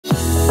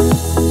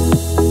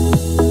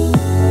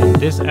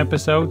this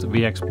episode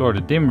we explore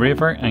the dim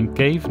river and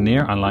cave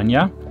near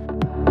Alanya.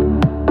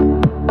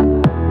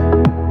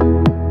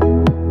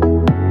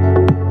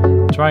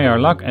 Try our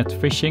luck at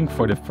fishing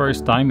for the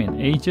first time in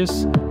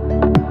ages.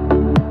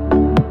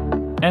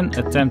 And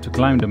attempt to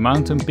climb the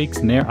mountain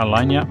peaks near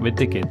Alanya with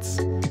the kids.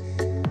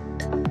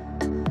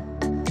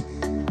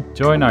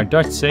 Join our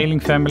Dutch sailing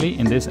family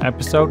in this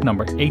episode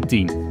number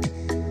 18.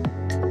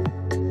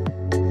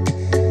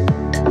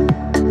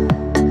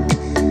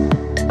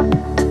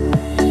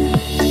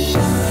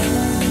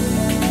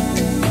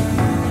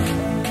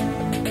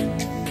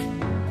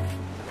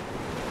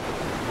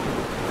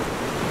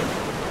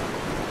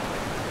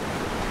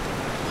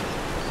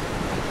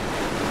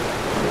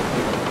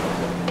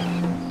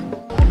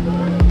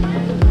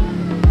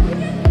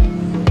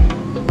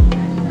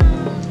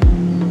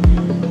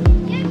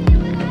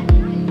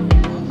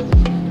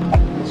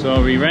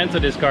 So we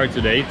rented this car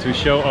today to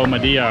show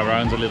Omadia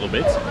around a little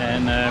bit,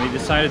 and we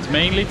decided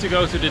mainly to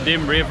go to the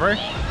dim river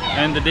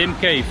and the dim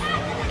cave.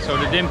 So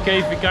the dim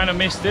cave we kind of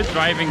missed it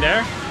driving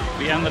there.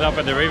 We ended up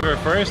at the river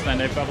first, and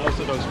they've got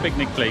also those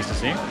picnic places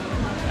here.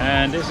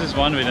 And this is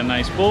one with a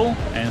nice pool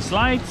and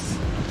slides,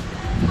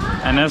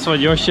 and that's what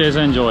Yoshi is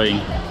enjoying.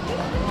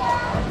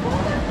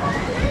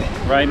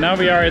 Right now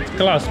we are at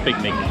class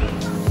picnic.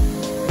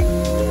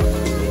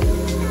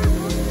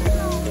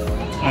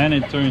 And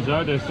it turns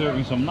out they're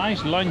serving some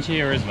nice lunch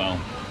here as well.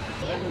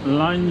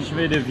 Lunch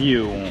with a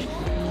view.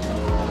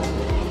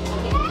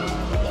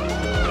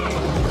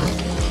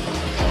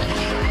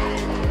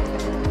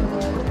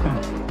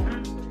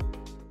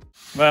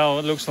 Well,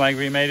 it looks like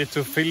we made it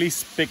to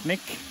Philly's picnic.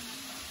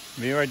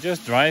 We were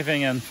just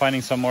driving and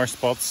finding some more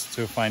spots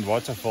to find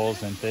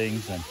waterfalls and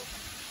things. And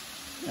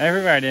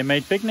everywhere they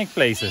made picnic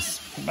places.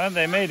 But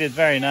they made it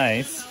very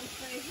nice.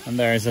 And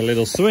there's a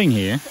little swing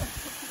here.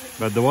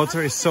 But the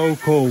water is so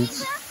cold.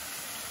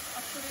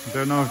 I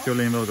don't know if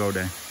Jolene will go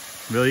there.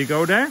 Will you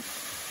go there?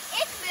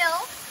 Ik wil.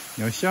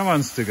 Josja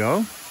wants to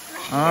go.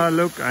 Oh,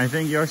 look, I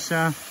think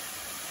Josja,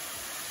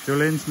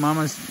 Jolene's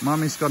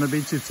mommy's gonna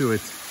beat you to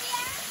it.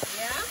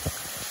 Yeah.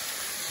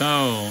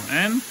 So,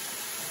 and?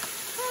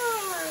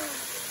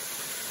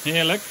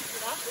 Heerlijk.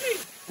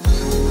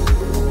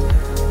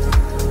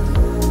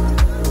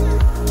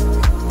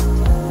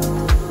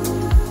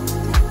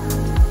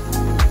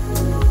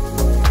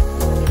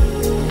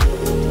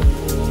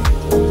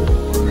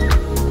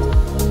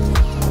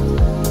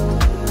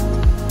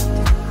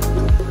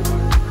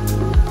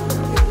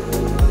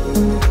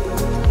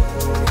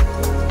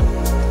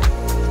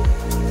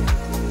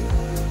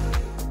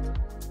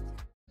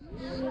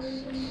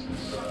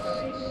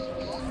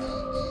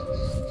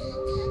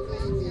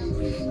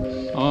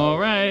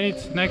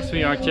 Alright, next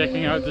we are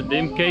checking out the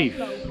dim cave.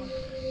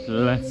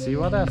 Let's see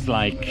what that's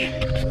like.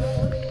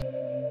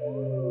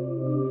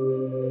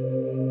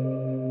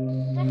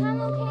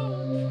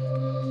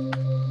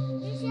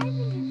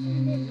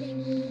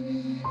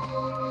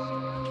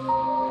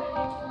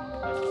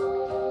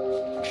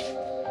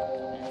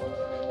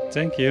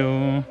 Thank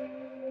you.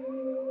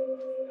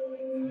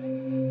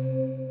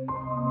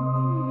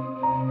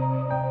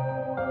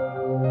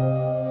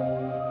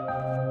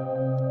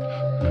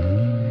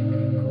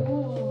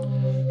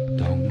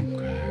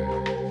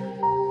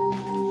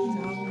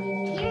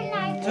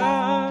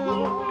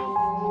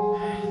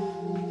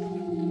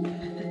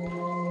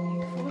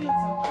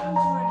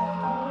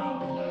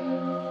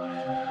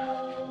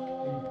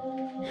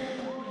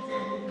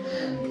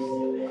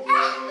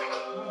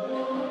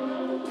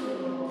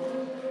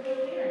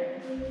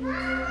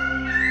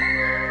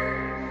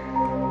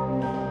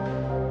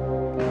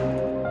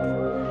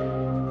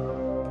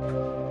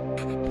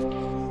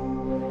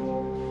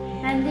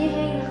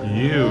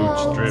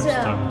 Huge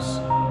dripstones.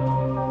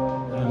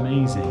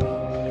 Amazing.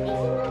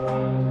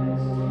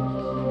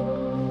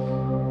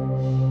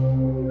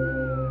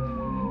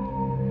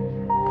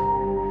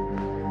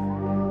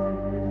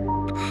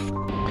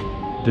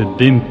 The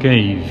dim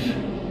cave.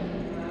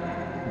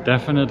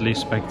 Definitely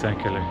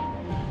spectacular.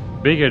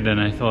 Bigger than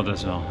I thought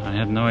as well. I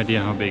had no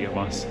idea how big it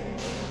was.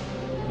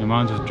 The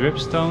amount of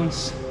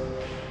dripstones,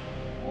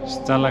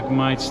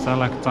 stalagmites,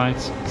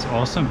 stalactites, it's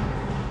awesome.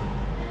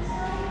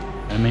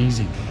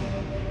 Amazing.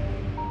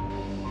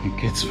 The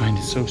kids find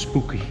it so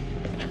spooky.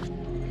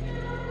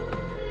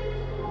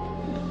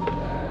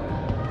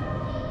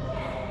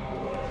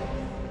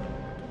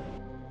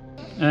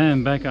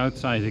 And back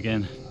outside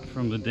again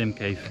from the dim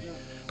cave.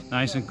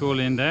 Nice and cool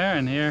in there,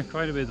 and here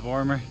quite a bit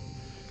warmer.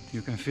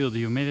 You can feel the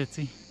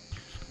humidity.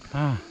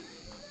 Ah,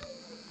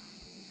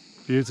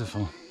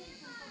 beautiful.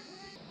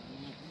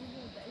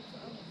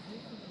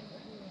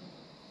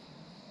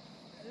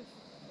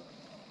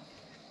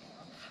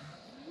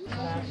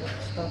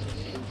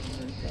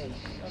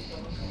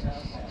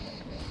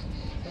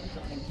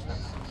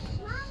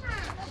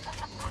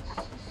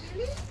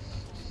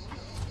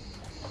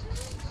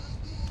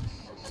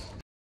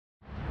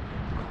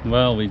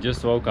 Well, we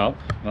just woke up,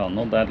 well,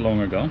 not that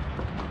long ago,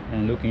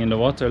 and looking in the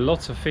water,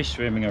 lots of fish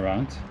swimming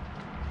around.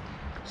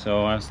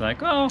 So I was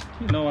like, oh,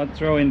 you know what,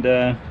 throw in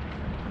the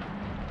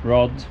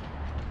rod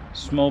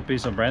small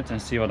piece of bread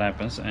and see what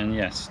happens. And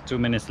yes, 2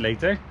 minutes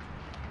later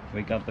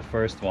we got the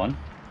first one.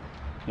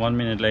 1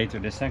 minute later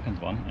the second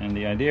one. And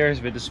the idea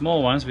is with the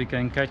small ones we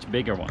can catch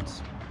bigger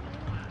ones.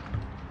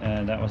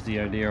 That was the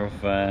idea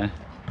of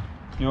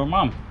your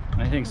mom.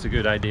 I think it's a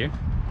good idea.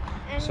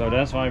 So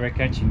that's why we're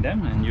catching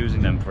them and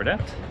using them for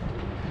that.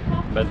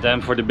 But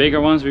then for the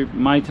bigger ones we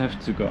might have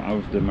to go out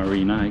of the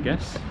marina, I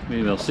guess.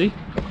 We will see.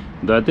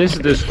 But this is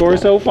the score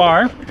so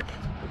far.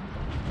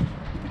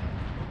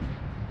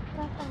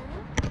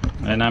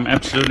 And I'm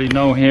absolutely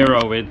no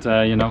hero with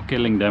you know,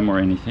 killing them or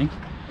anything.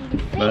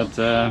 But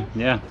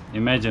yeah,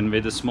 imagine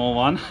with a small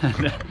one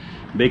and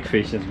big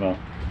fish as well.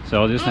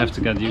 So I'll just have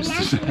to get used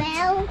to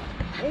that.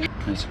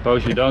 I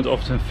suppose you don't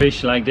often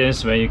fish like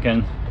this where you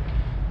can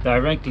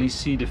directly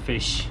see the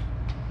fish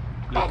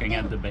looking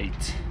at the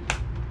bait.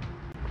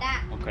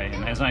 Okay,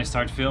 and as I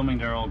start filming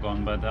they're all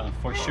gone, but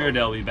for sure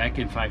they'll be back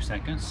in 5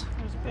 seconds.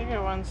 There's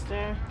bigger ones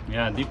there.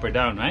 Yeah, deeper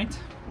down, right?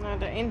 No,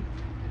 they're in.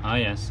 Ah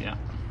yes, yeah.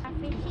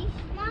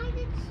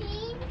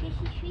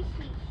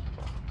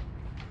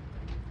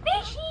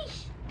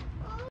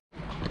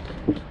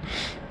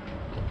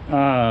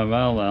 Ah,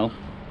 well.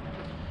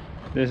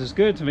 This is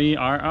good. We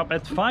are up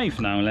at 5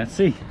 now. Let's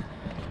see.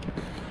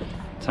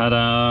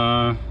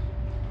 Ta-da!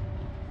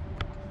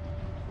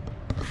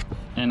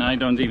 And I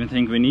don't even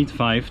think we need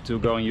 5 to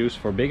go and use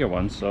for bigger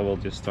ones, so we'll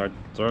just start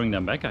throwing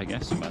them back, I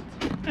guess. But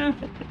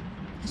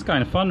it's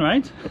kind of fun,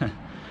 right?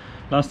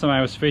 Last time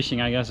I was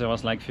fishing, I guess I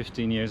was like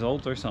 15 years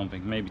old or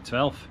something, maybe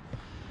 12.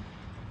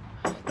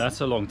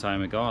 That's a long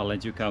time ago. I'll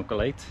let you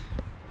calculate.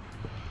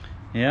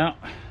 Yeah,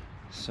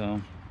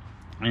 so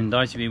in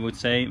Dutch we would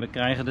say we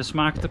krijgen de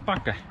smaak te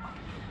pakken,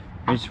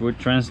 which would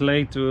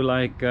translate to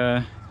like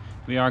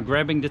we are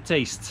grabbing the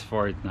taste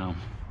for it now.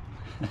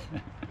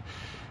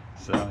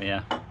 So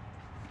yeah,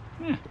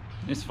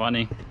 it's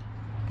funny.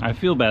 I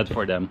feel bad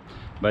for them,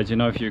 but you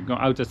know, if you go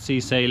out at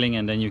sea sailing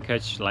and then you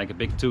catch like a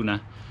big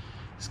tuna,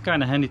 it's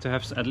kind of handy to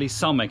have at least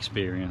some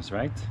experience,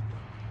 right?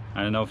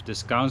 I don't know if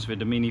this counts with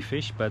the mini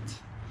fish, but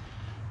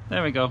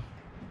there we go.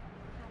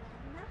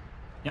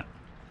 Yeah.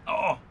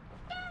 Oh!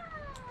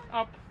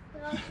 Up.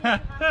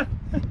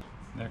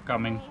 They're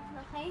coming.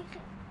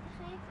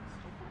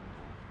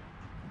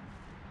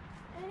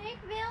 En ik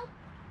wil...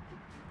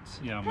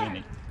 Ja,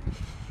 mini.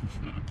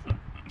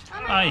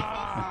 Hi.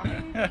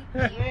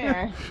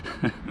 There.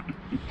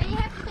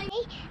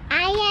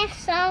 I have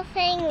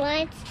something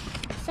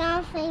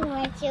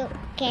what you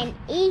can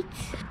eat.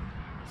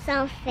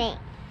 Something.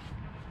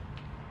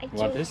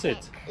 What is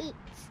it? Eat.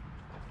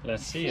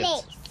 Let's see it.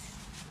 Vlees.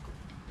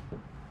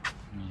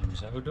 Hem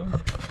zo doen.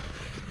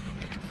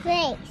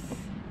 Vlees.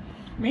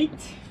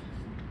 Meat.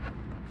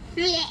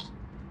 Vlees.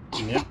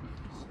 Ja.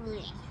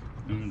 Vlees.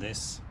 And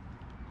this.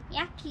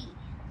 Yucky.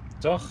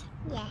 Toch?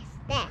 Yes,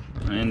 that.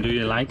 And do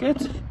you like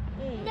it?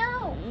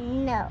 No.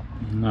 No.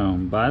 No,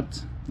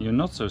 but you're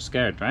not so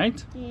scared,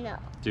 right? No.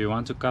 Do you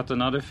want to cut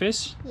another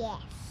fish?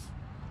 Yes.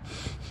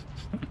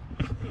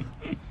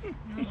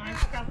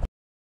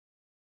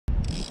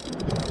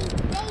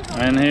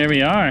 And here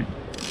we are,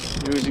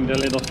 using the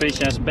little fish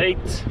as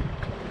bait.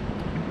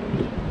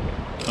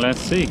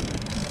 Let's see.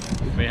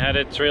 We had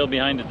it trail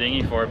behind the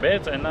dinghy for a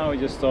bit, and now we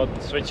just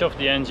thought switch off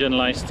the engine,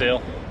 lie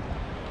still,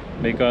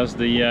 because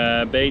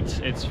the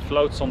bait, it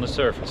floats on the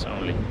surface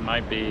only.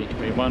 Might be,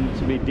 we want it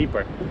to be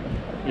deeper.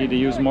 Either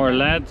use more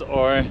lead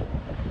or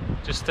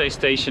just stay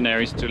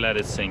stationary to let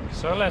it sink.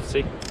 So let's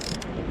see.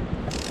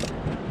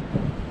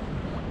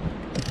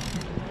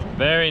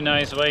 Very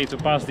nice way to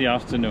pass the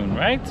afternoon,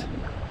 right?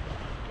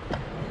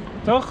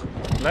 Toch?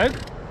 Leuk?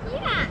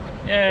 Yeah.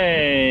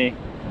 Yay!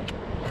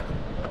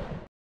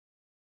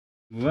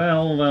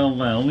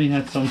 Well, we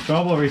had some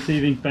trouble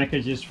receiving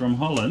packages from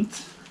Holland,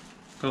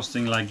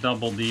 costing like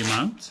double the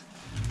amount.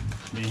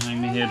 Behind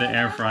me here the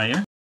air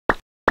fryer.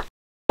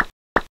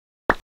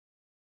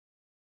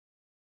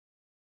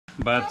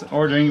 But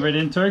ordering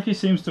within Turkey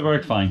seems to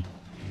work fine.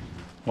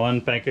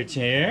 One package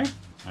here,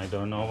 I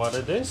don't know what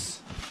it is.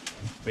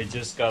 We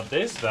just got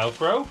this,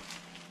 Velcro.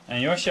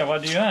 And Josja,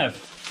 what do you have?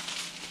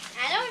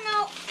 I don't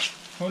know.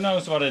 Who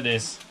knows what it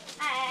is?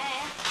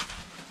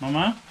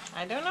 Mama?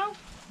 I don't know.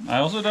 I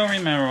also don't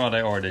remember what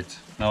I ordered.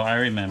 No, I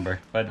remember.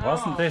 But it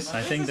wasn't this.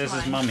 I think this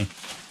is Mommy.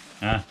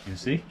 Ah, you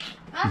see?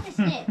 What is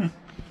this?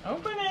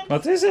 Open it.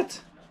 What is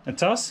it? A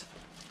tas?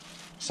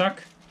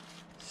 Zak?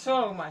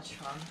 So much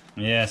fun.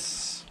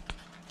 Yes.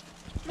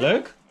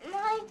 Leuk?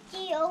 Mag ik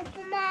die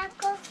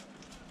openmaken?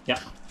 Ja.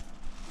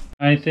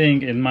 I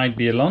think it might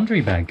be a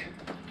laundry bag.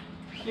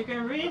 You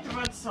can read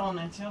what's on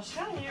it.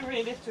 Josja, you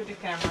read it to the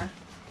camera.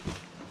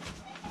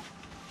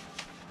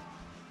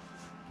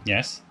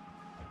 Yes.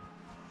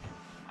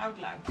 Out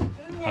loud.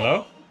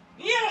 Hello?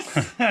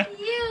 Yes!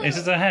 You. Is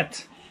it a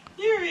hat?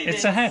 You read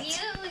It's it. a hat.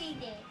 You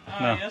read it. Oh,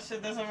 No.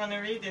 Josja doesn't want to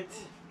read it.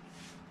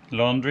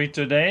 Laundry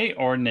today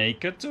or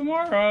naked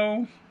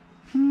tomorrow?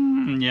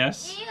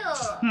 Yes.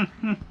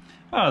 Ew.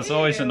 Well, it's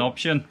always an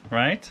option,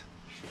 right?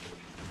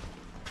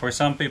 For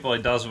some people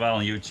it does well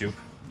on YouTube.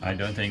 I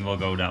don't think we'll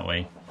go that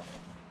way.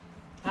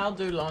 I'll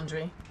do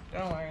laundry.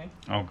 Don't worry.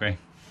 Okay.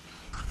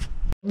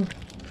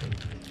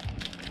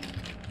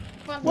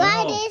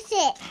 What is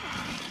it?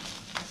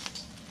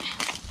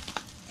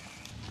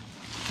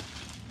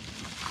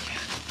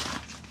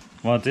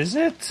 What is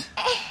it?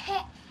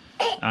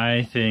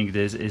 I think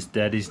this is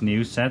Daddy's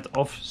new set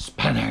of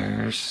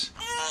spanners.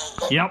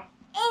 Yep.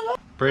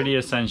 Pretty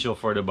essential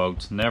for the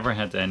boat. Never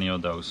had any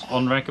of those.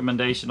 On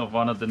recommendation of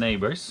one of the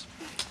neighbors.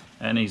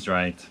 And he's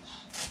right.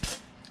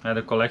 Had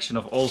a collection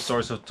of all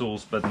sorts of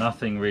tools, but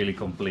nothing really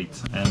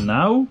complete. And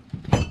now...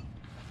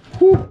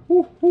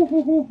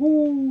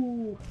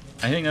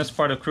 I think that's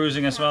part of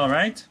cruising as well,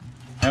 right?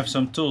 Have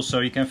some tools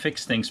so you can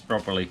fix things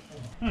properly.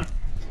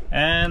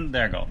 And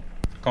they're gone.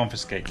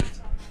 Confiscated.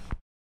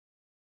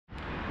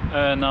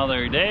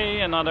 Another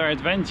day, another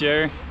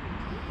adventure.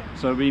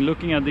 So I've been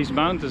looking at these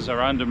mountains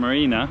around the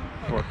marina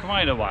for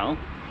quite a while.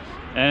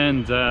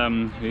 And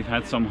we've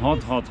had some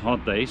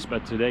hot days,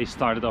 but today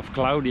started off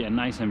cloudy and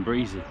nice and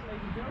breezy.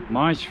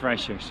 Much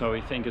fresher, so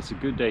we think it's a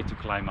good day to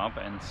climb up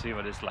and see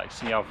what it's like,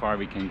 see how far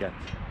we can get.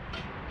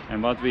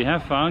 And what we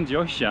have found,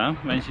 Josja,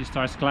 when she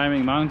starts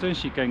climbing mountains,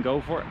 she can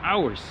go for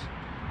hours.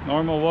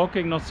 Normal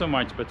walking, not so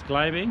much, but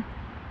climbing,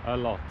 a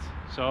lot.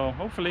 So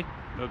hopefully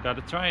we'll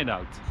gotta try it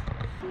out.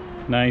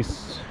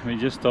 Nice, we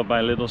just stopped by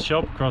a little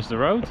shop across the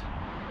road.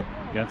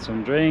 Got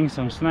some drinks,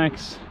 some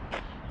snacks,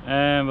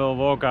 and we'll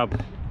walk up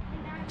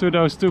to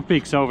those two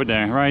peaks over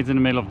there, right in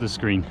the middle of the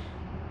screen.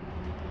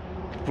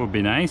 Would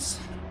be nice.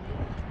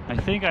 I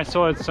think I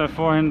saw it's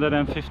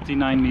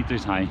 459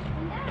 meters high.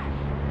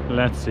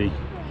 Let's see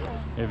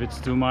if it's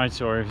too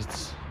much or if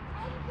it's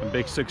a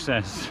big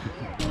success.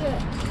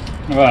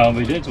 Well,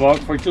 we did walk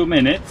for 2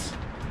 minutes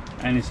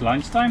and it's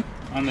lunchtime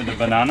under the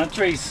banana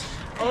trees.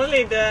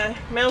 Only the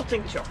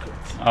melting chocolate.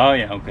 Oh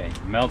yeah, okay.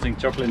 Melting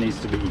chocolate needs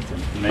to be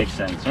eaten. Makes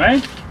sense,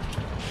 right?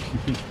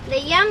 The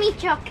yummy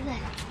chocolate.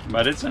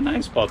 But it's a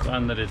nice spot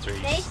under the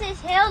trees. Deze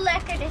is heel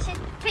lekker. Er zit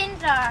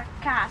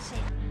pindakaas in.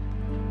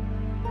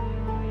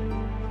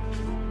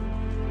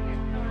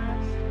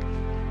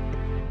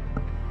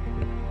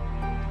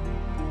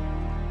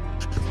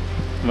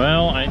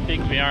 Well, I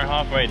think we are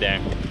halfway there.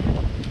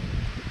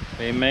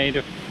 We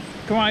made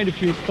quite a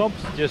few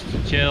stops just to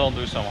chill,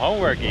 do some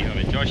homework even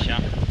with Josja.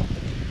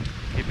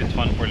 Keep it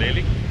fun for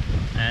Lily.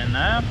 And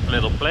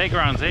little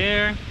playgrounds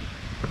here.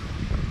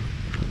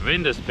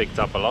 Wind has picked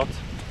up a lot.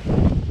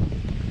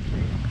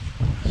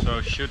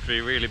 So should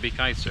we really be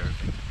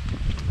kitesurfing?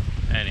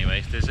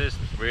 Anyways, this is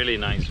really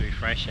nice,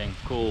 refreshing,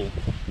 cool,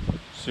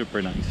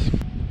 super nice.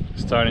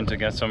 Starting to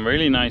get some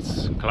really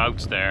nice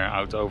clouds there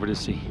out over the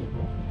sea.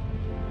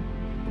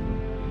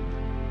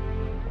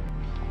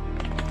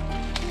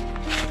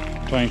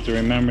 Trying to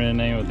remember the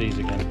name of these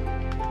again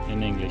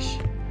in English.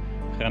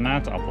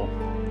 Granaatappel.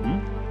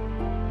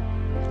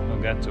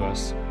 Will get to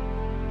us.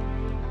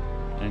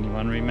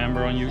 Anyone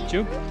remember on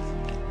YouTube?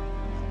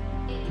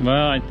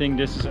 Well, I think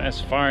this is as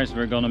far as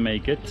we're gonna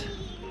make it.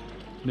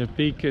 The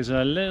peak is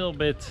a little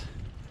bit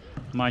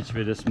much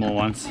with the small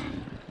ones.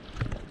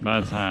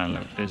 But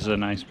look, this is a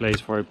nice place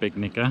for a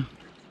picnic, huh?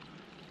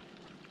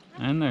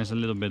 And there's a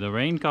little bit of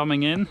rain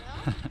coming in.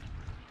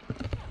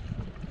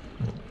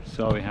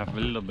 So we have a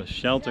little bit of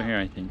shelter here,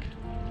 I think.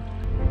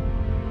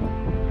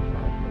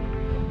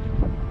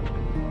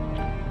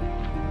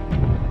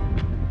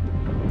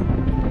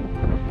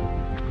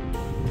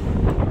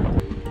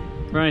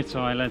 Right,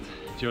 so I let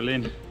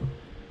Jolene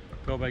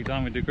go back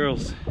down with the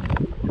girls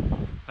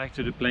back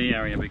to the play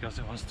area because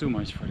it was too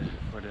much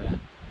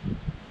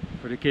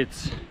for the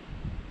kids.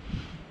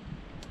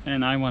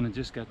 And I want to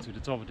just get to the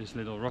top of this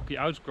little rocky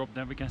outcrop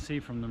that we can see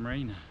from the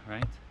marina,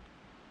 right?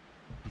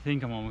 I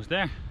think I'm almost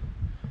there.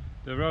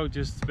 The road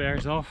just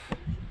bears off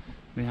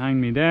behind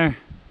me there,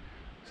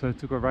 so I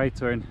took a right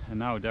turn and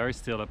now there is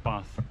still a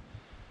path.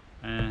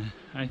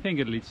 I think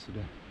it leads to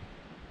the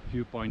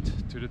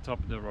viewpoint to the top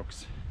of the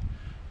rocks.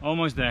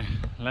 Almost there.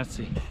 Let's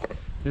see.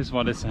 This is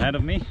what is ahead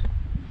of me.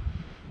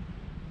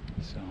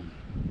 So,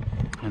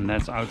 and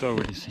that's out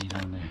over the sea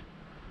down there.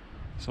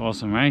 It's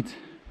awesome, right?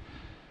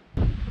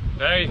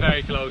 Very,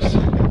 very close.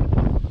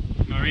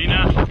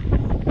 Marina.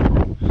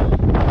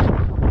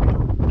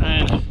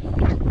 And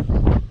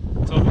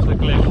top of the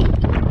cliff.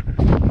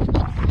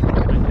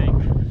 I think.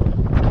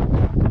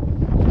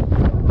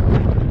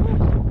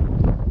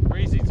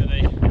 Breezy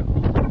today.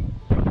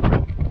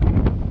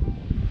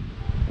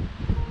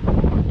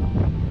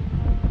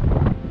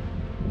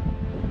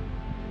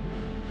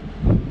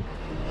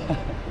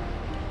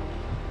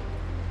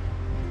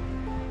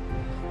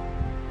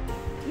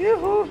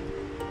 Yoo-hoo!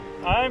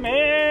 I'm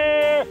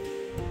here!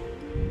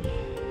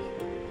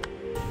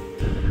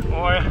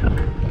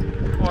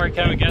 Or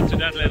can we get to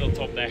that little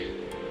top there?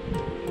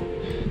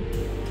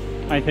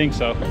 I think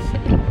so.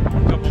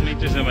 A couple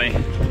meters away.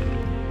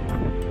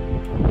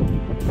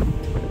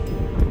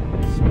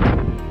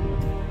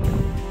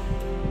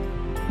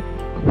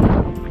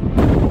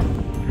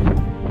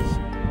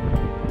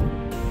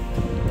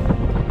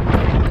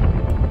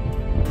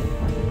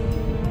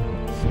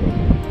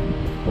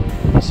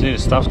 See the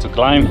stuff to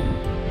climb.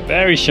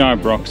 Very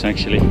sharp rocks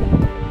actually.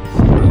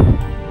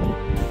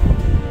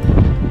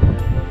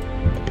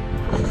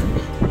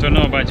 don't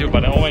know about you,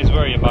 but I always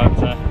worry about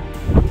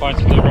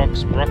parts of the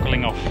rocks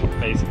brockling off,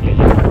 basically.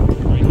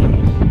 Breaking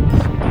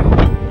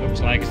off.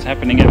 Looks like it's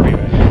happening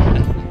everywhere.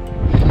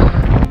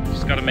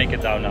 Just gotta make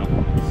it down now.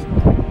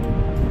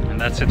 And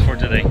that's it for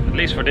today, at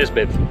least for this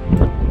bit.